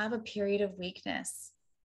you have a period of weakness?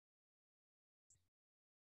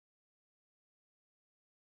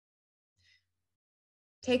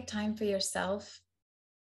 Take time for yourself.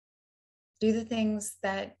 Do the things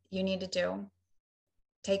that you need to do.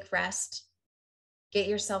 Take rest. Get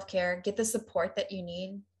your self-care. Get the support that you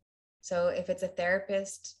need. So if it's a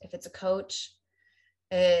therapist, if it's a coach,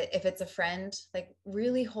 if it's a friend, like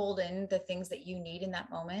really hold in the things that you need in that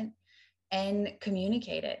moment and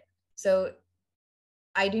communicate it. So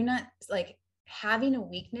I do not like having a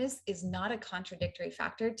weakness is not a contradictory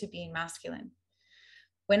factor to being masculine.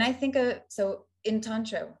 When I think of, so in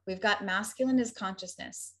Tantra, we've got masculine is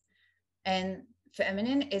consciousness and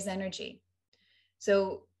feminine is energy.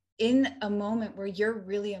 So in a moment where you're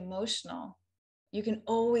really emotional, you can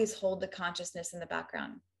always hold the consciousness in the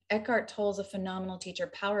background. Eckhart Tolle's a phenomenal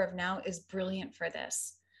teacher. Power of Now is brilliant for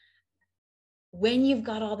this. When you've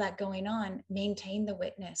got all that going on, maintain the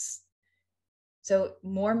witness. So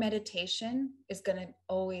more meditation is going to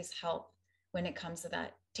always help when it comes to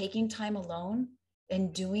that. Taking time alone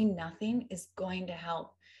and doing nothing is going to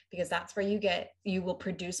help because that's where you will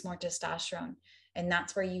produce more testosterone. And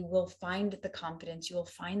that's where you will find the confidence, you will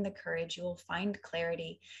find the courage, you will find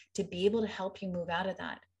clarity to be able to help you move out of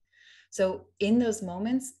that. So in those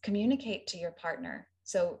moments, communicate to your partner.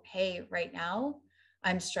 So, hey, right now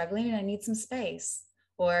I'm struggling and I need some space.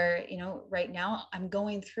 Or, right now I'm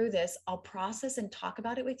going through this. I'll process and talk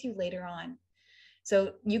about it with you later on.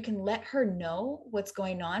 So you can let her know what's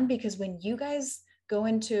going on, because when you guys go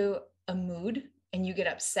into a mood and you get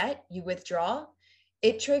upset, you withdraw,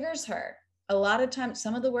 it triggers her. A lot of times,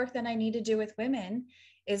 some of the work that I need to do with women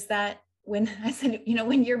is that when I said,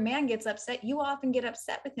 when your man gets upset, you often get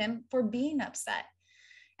upset with him for being upset.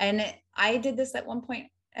 And I did this at one point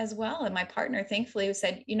as well. And my partner, thankfully,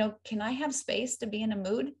 said, can I have space to be in a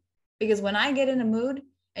mood? Because when I get in a mood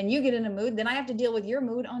and you get in a mood, then I have to deal with your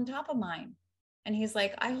mood on top of mine. And he's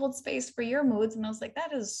like, I hold space for your moods. And I was like,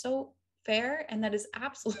 that is so fair. And that is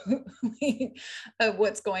absolutely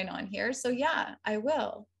what's going on here. So yeah, I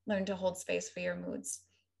will learn to hold space for your moods.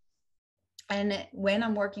 And when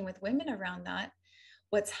I'm working with women around that,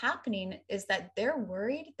 what's happening is that they're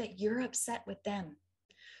worried that you're upset with them.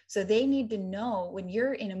 So they need to know when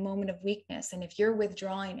you're in a moment of weakness, and if you're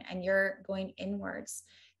withdrawing and you're going inwards,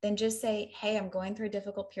 then just say, hey, I'm going through a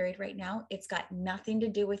difficult period right now. It's got nothing to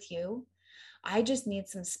do with you. I just need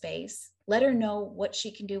some space. Let her know what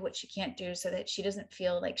she can do, what she can't do, so that she doesn't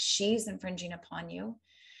feel like she's infringing upon you.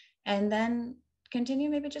 And then continue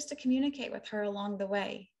maybe just to communicate with her along the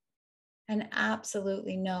way. And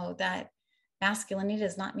absolutely know that masculinity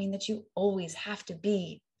does not mean that you always have to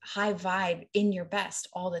be high vibe in your best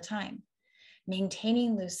all the time.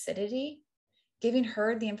 Maintaining lucidity, giving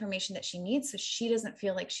her the information that she needs so she doesn't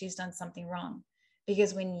feel like she's done something wrong.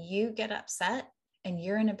 Because when you get upset and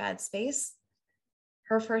you're in a bad space,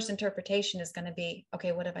 her first interpretation is going to be,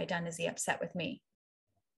 okay, what have I done? Is he upset with me?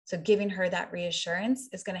 So giving her that reassurance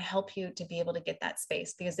is going to help you to be able to get that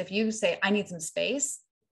space. Because if you say, I need some space,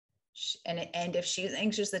 and if she's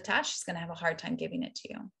anxious attached, she's going to have a hard time giving it to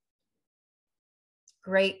you.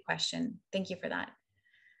 Great question. Thank you for that.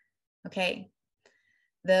 Okay.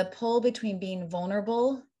 The pull between being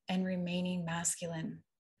vulnerable and remaining masculine.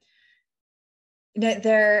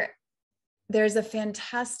 There's a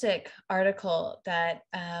fantastic article that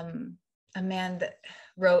a man that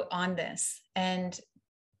wrote on this. And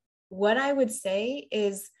what I would say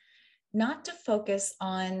is not to focus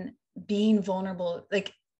on being vulnerable.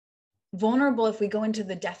 Like vulnerable, if we go into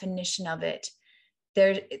the definition of it,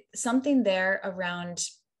 there's something there around,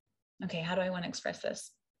 okay, how do I want to express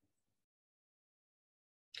this?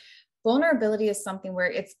 Vulnerability is something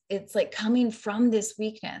where it's like coming from this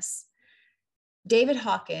weakness. David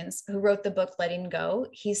Hawkins, who wrote the book Letting Go,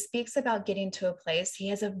 he speaks about getting to a place. He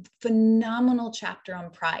has a phenomenal chapter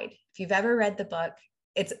on pride. If you've ever read the book,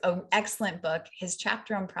 it's an excellent book. His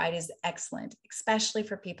chapter on pride is excellent, especially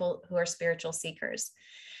for people who are spiritual seekers.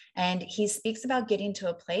 And he speaks about getting to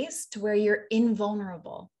a place to where you're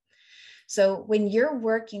invulnerable. So when you're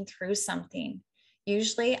working through something,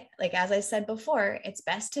 usually, like as I said before, it's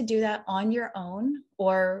best to do that on your own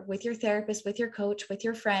or with your therapist, with your coach, with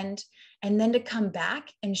your friend, and then to come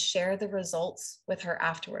back and share the results with her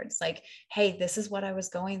afterwards. Like, hey, this is what I was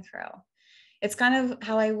going through. It's kind of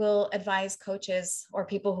how I will advise coaches or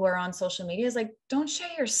people who are on social media is like, don't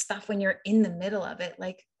share your stuff when you're in the middle of it.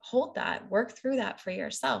 Like, hold that, work through that for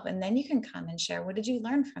yourself. And then you can come and share, what did you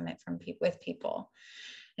learn from it with people?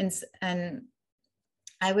 And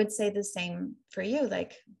I would say the same for you,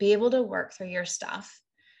 like be able to work through your stuff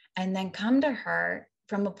and then come to her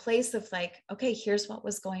from a place of like, okay, here's what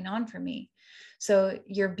was going on for me. So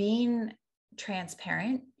you're being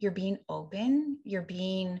transparent, you're being open, you're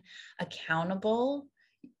being accountable,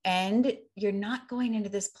 and you're not going into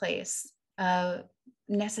this place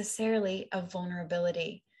necessarily of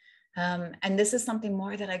vulnerability. And this is something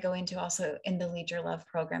more that I go into also in the Lead Your Love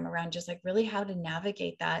program around just like really how to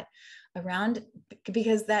navigate that around,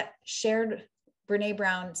 because that shared, Brene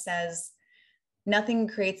Brown says, nothing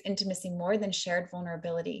creates intimacy more than shared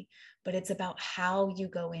vulnerability, but it's about how you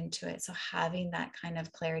go into it. So having that kind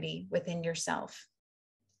of clarity within yourself.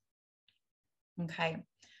 Okay,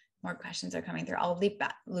 more questions are coming through. I'll loop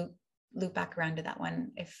back around to that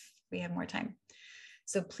one if we have more time.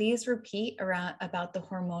 So please repeat about the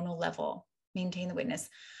hormonal level, maintain the witness.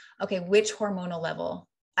 Okay, which hormonal level?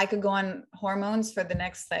 I could go on hormones for the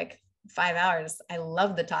next like 5 hours. I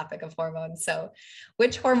love the topic of hormones. So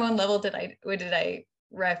which hormone level did I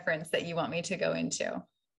reference that you want me to go into?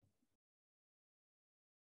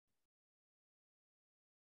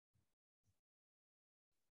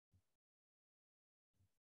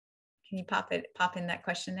 Can you pop in that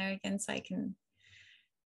question there again so I can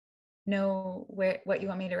know what you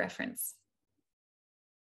want me to reference?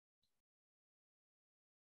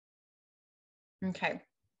 Okay,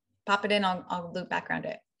 pop it in. I'll loop back around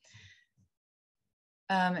it.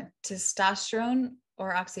 Testosterone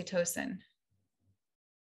or oxytocin?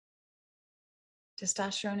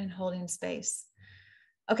 Testosterone and holding space.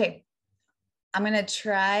 Okay. I'm going to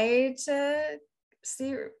try to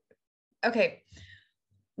see. Okay.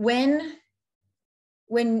 When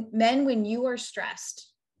you are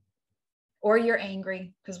stressed or you're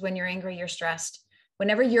angry, because when you're angry, you're stressed,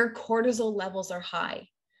 whenever your cortisol levels are high,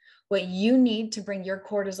 what you need to bring your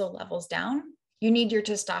cortisol levels down, you need your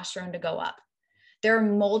testosterone to go up. There are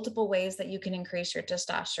multiple ways that you can increase your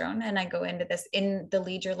testosterone. And I go into this in the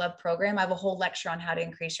Lead Your Love program. I have a whole lecture on how to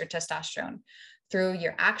increase your testosterone through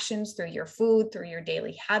your actions, through your food, through your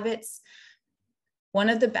daily habits. One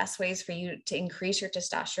of the best ways for you to increase your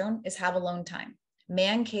testosterone is have alone time.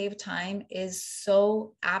 Man cave time is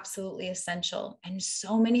so absolutely essential. And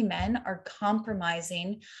so many men are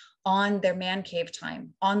compromising on their man cave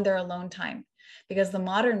time, on their alone time, because the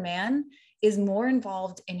modern man is more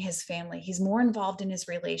involved in his family. He's more involved in his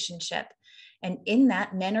relationship. And in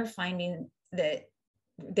that, men are finding that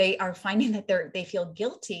they feel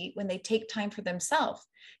guilty when they take time for themselves,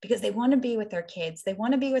 because they want to be with their kids. They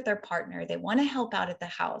want to be with their partner. They want to help out at the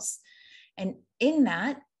house. And in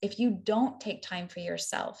that, if you don't take time for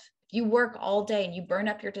yourself, you work all day and you burn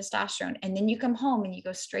up your testosterone, and then you come home and you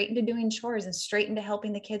go straight into doing chores and straight into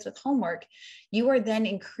helping the kids with homework, you are then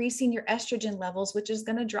increasing your estrogen levels, which is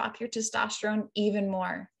going to drop your testosterone even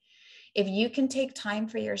more. If you can take time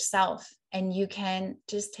for yourself and you can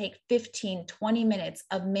just take 15, 20 minutes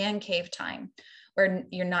of man cave time where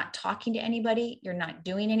you're not talking to anybody, you're not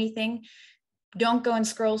doing anything, don't go and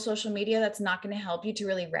scroll social media. That's not going to help you to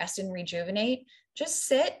really rest and rejuvenate. Just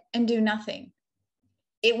sit and do nothing.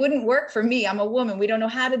 It wouldn't work for me. I'm a woman. We don't know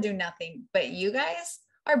how to do nothing, but you guys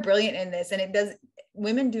are brilliant in this. And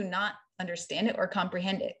women do not understand it or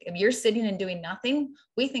comprehend it. If you're sitting and doing nothing,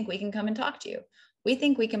 we think we can come and talk to you. We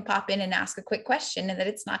think we can pop in and ask a quick question and that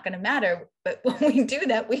it's not going to matter. But when we do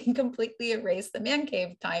that, we can completely erase the man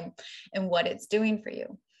cave time and what it's doing for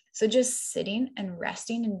you. So just sitting and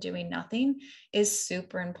resting and doing nothing is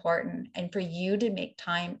super important. And for you to make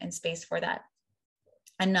time and space for that.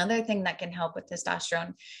 Another thing that can help with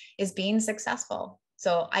testosterone is being successful.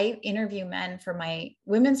 So I interview men for my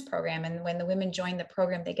women's program. And when the women join the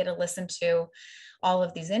program, they get to listen to all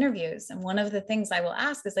of these interviews. And one of the things I will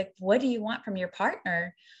ask is like, what do you want from your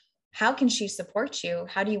partner? How can she support you?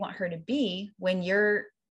 How do you want her to be when you're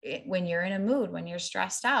in a mood, when you're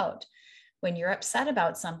stressed out, when you're upset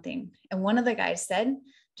about something? And one of the guys said,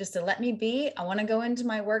 just to let me be, I want to go into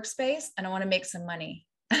my workspace and I want to make some money.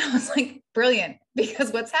 And I was like, brilliant,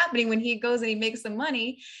 because what's happening when he goes and he makes some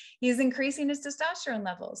money, he's increasing his testosterone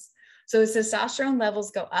levels. So his testosterone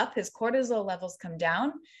levels go up, his cortisol levels come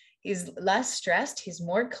down, he's less stressed, he's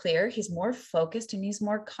more clear, he's more focused, and he's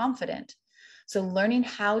more confident. So learning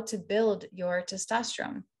how to build your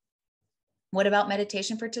testosterone. What about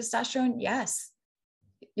meditation for testosterone? Yes.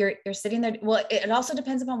 You're sitting there. Well, it also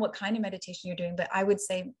depends upon what kind of meditation you're doing, but I would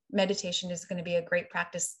say meditation is going to be a great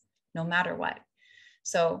practice no matter what.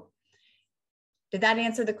 So did that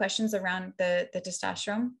answer the questions around the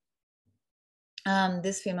testosterone?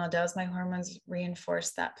 This female does. My hormones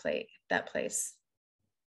reinforce that place.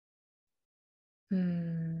 I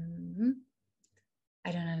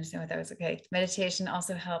don't understand what that was. Okay. Meditation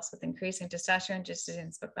also helps with increasing testosterone. Just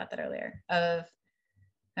didn't spoke about that earlier.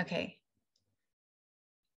 Okay.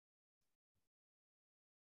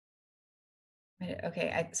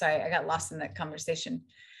 Okay. Sorry, I got lost in that conversation.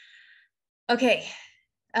 Okay.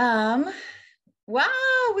 Wow,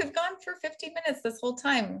 we've gone for 50 minutes this whole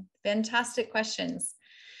time. Fantastic questions.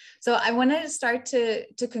 So I wanted to start to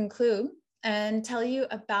conclude and tell you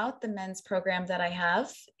about the men's program that I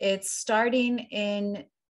have. It's starting in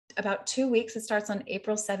about 2 weeks. It starts on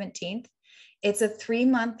April 17th. It's a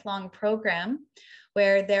 3-month-long program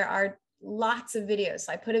where there are lots of videos.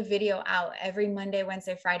 So I put a video out every Monday,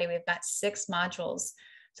 Wednesday, Friday. We've got 6 modules.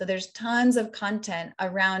 So there's tons of content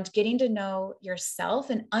around getting to know yourself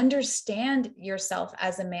and understand yourself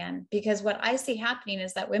as a man. Because what I see happening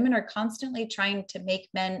is that women are constantly trying to make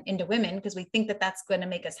men into women because we think that that's going to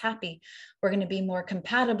make us happy. We're going to be more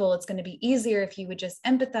compatible. It's going to be easier if you would just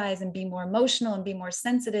empathize and be more emotional and be more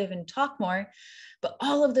sensitive and talk more. But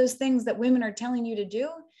all of those things that women are telling you to do,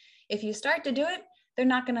 if you start to do it, they're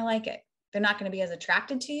not going to like it. They're not going to be as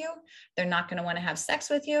attracted to you. They're not going to want to have sex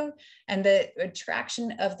with you. And the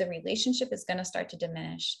attraction of the relationship is going to start to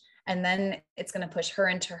diminish. And then it's going to push her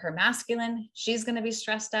into her masculine. She's going to be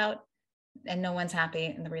stressed out and no one's happy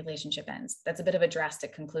and the relationship ends. That's a bit of a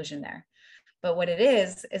drastic conclusion there. But what it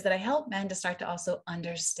is that I help men to start to also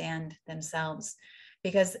understand themselves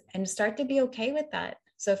and start to be okay with that.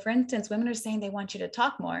 So for instance, women are saying they want you to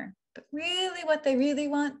talk more. But really what they really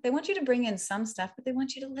want, they want you to bring in some stuff, but they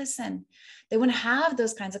want you to listen. They want to have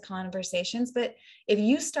those kinds of conversations. But if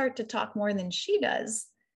you start to talk more than she does,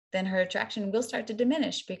 then her attraction will start to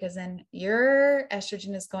diminish, because then your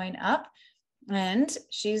estrogen is going up and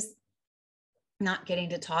she's not getting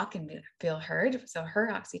to talk and feel heard. So her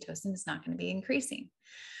oxytocin is not going to be increasing.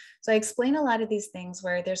 So I explain a lot of these things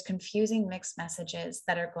where there's confusing mixed messages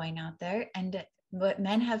that are going out there. And what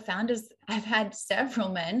men have found is, I've had several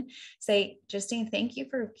men say, Justine, thank you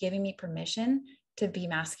for giving me permission to be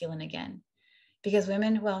masculine again. Because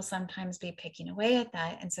women will sometimes be picking away at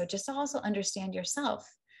that. And so just to also understand yourself.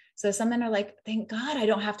 So some men are like, thank God I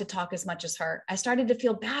don't have to talk as much as her. I started to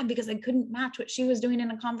feel bad because I couldn't match what she was doing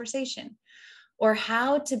in a conversation. Or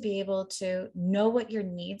how to be able to know what your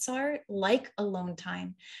needs are, like alone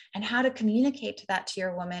time, and how to communicate that to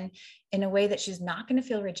your woman in a way that she's not going to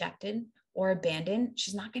feel rejected or abandoned.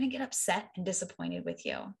 She's not going to get upset and disappointed with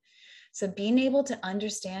you. So being able to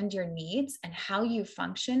understand your needs and how you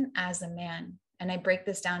function as a man. And I break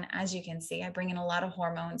this down, as you can see, I bring in a lot of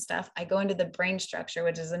hormone stuff. I go into the brain structure,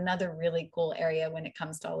 which is another really cool area when it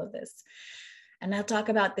comes to all of this. And I'll talk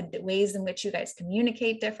about the ways in which you guys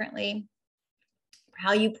communicate differently,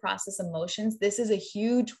 how you process emotions. This is a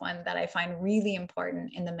huge one that I find really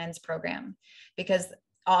important in the men's program, because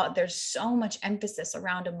there's so much emphasis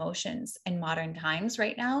around emotions in modern times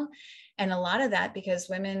right now. And a lot of that because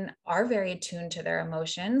women are very attuned to their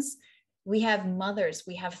emotions. We have mothers,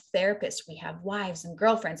 we have therapists, we have wives and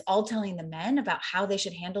girlfriends all telling the men about how they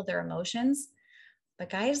should handle their emotions. But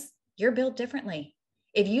guys, you're built differently.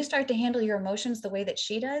 If you start to handle your emotions the way that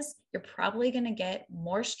she does, you're probably going to get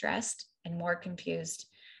more stressed and more confused,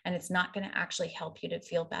 and it's not going to actually help you to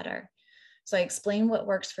feel better. So I explain what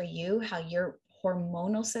works for you, how your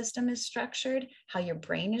hormonal system is structured, how your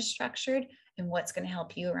brain is structured, and what's going to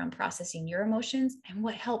help you around processing your emotions and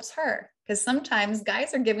what helps her. Because sometimes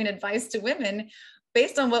guys are giving advice to women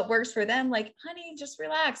based on what works for them. Like, honey, just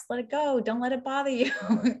relax, let it go. Don't let it bother you.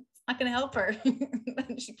 It's not going to help her.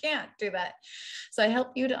 She can't do that. So I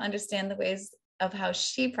help you to understand the ways of how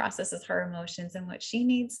she processes her emotions and what she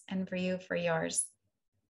needs, and for you, for yours.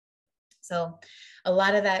 So a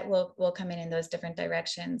lot of that will come in those different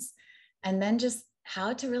directions. And then just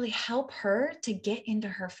how to really help her to get into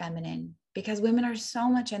her feminine, because women are so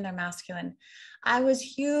much in their masculine. I was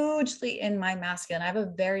hugely in my masculine. I have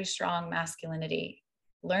a very strong masculinity.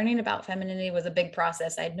 Learning about femininity was a big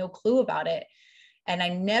process. I had no clue about it. And I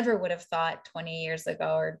never would have thought 20 years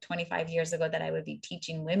ago or 25 years ago that I would be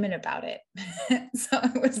teaching women about it. So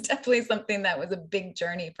it was definitely something that was a big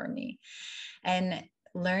journey for me. And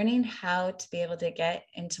learning how to be able to get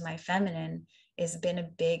into my feminine has been a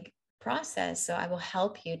big process. So I will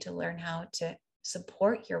help you to learn how to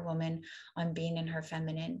support your woman on being in her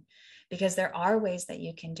feminine, because there are ways that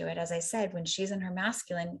you can do it. As I said, when she's in her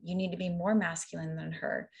masculine, you need to be more masculine than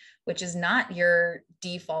her, which is not your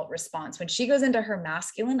default response. When she goes into her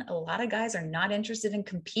masculine, a lot of guys are not interested in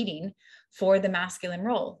competing for the masculine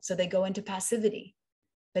role. So they go into passivity.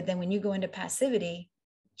 But then when you go into passivity,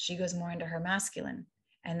 she goes more into her masculine.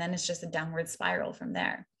 And then it's just a downward spiral from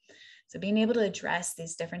there. So being able to address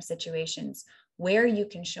these different situations, where you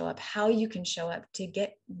can show up, how you can show up to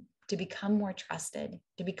become more trusted,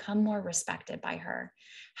 to become more respected by her,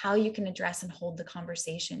 how you can address and hold the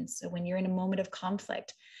conversations. So when you're in a moment of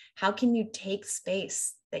conflict, how can you take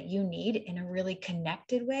space that you need in a really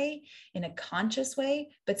connected way, in a conscious way,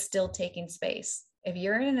 but still taking space? If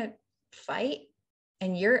you're in a fight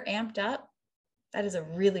and you're amped up, that is a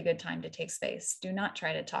really good time to take space. Do not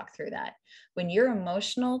try to talk through that. When you're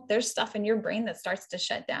emotional, there's stuff in your brain that starts to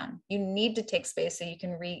shut down. You need to take space so you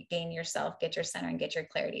can regain yourself, get your center, and get your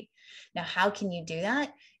clarity. Now, how can you do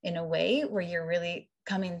that in a way where you're really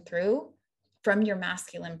coming through from your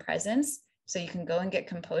masculine presence so you can go and get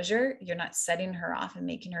composure? You're not setting her off and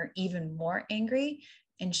making her even more angry,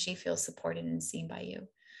 and she feels supported and seen by you.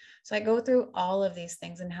 So I go through all of these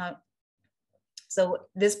things and how. So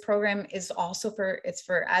this program is also it's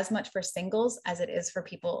for as much for singles as it is for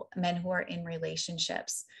men who are in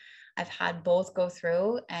relationships. I've had both go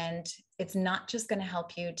through, and it's not just going to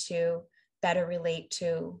help you to better relate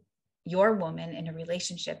to your woman in a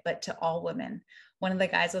relationship, but to all women. One of the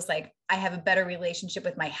guys was like, I have a better relationship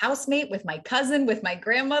with my housemate, with my cousin, with my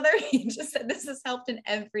grandmother. He just said this has helped in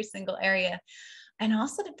every single area. And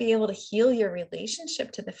also to be able to heal your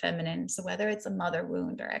relationship to the feminine. So whether it's a mother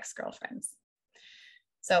wound or ex-girlfriends.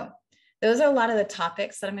 So those are a lot of the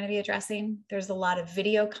topics that I'm going to be addressing. There's a lot of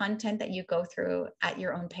video content that you go through at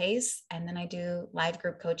your own pace. And then I do live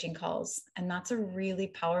group coaching calls. And that's a really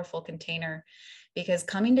powerful container, because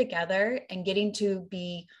coming together and getting to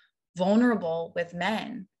be vulnerable with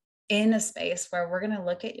men in a space where we're going to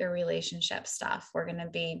look at your relationship stuff. We're going to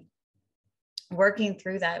be working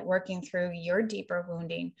through that, working through your deeper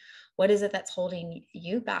wounding. What is it that's holding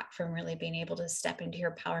you back from really being able to step into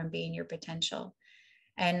your power and be in your potential?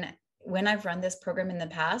 And when I've run this program in the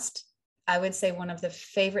past, I would say one of the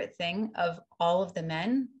favorite thing of all of the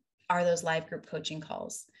men are those live group coaching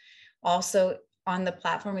calls. Also on the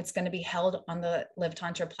platform, it's going to be held on the Live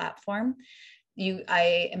Tantra platform.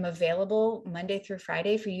 I am available Monday through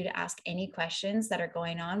Friday for you to ask any questions that are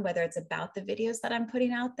going on, whether it's about the videos that I'm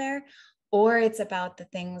putting out there, or it's about the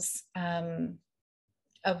things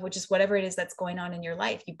of which is whatever it is that's going on in your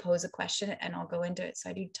life. You pose a question and I'll go into it. So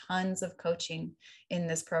I do tons of coaching in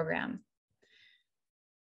this program.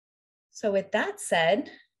 So with that said,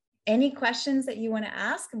 any questions that you want to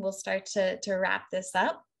ask, and we'll start to wrap this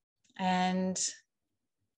up. And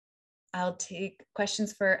I'll take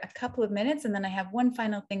questions for a couple of minutes, and then I have one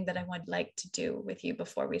final thing that I would like to do with you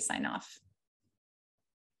before we sign off.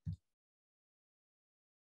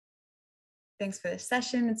 Thanks for this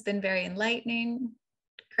session. It's been very enlightening.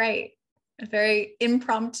 Great. A very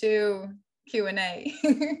impromptu Q&A.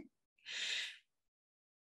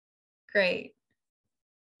 Great.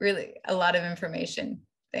 Really a lot of information.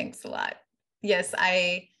 Thanks a lot. Yes,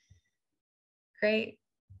 great.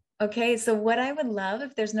 Okay, so what I would love,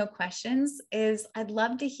 if there's no questions, is I'd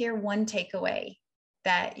love to hear one takeaway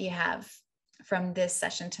that you have from this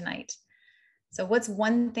session tonight. So what's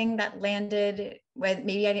one thing that landed?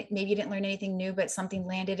 Maybe you didn't learn anything new, but something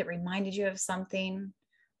landed, it reminded you of something.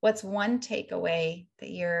 What's one takeaway that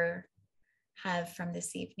you have from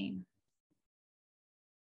this evening?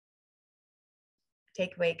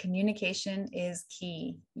 Takeaway: communication is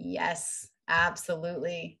key. Yes,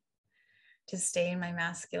 absolutely. To stay in my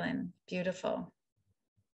masculine. Beautiful.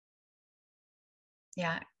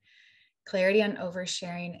 Yeah. Clarity on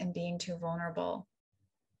oversharing and being too vulnerable.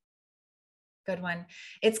 Good one.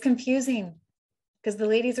 It's confusing because the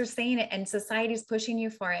ladies are saying it and society's pushing you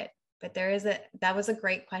for it. But that was a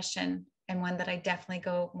great question, and one that I definitely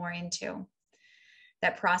go more into.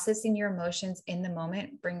 That processing your emotions in the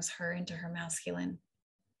moment brings her into her masculine.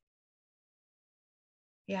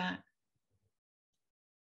 Yeah.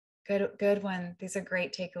 Good one. These are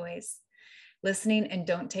great takeaways. Listening and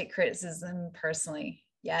don't take criticism personally.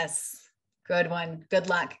 Yes. Good one. Good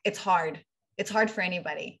luck. It's hard. It's hard for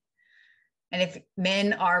anybody. And if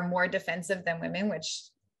men are more defensive than women, which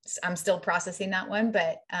I'm still processing that one,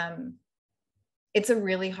 but it's a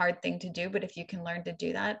really hard thing to do. But if you can learn to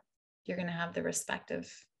do that, you're going to have the respect of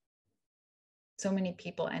so many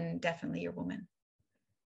people, and definitely your woman.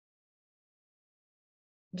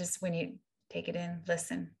 Just when you take it in,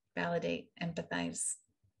 listen, validate, empathize.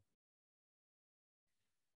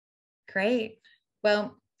 Great.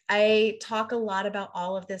 Well, I talk a lot about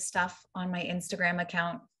all of this stuff on my Instagram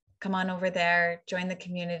account. Come on over there, join the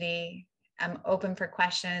community. I'm open for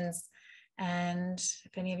questions. And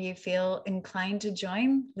if any of you feel inclined to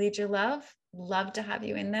join, lead your love. Love to have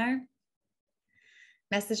you in there.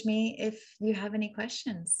 Message me if you have any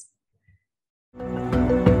questions.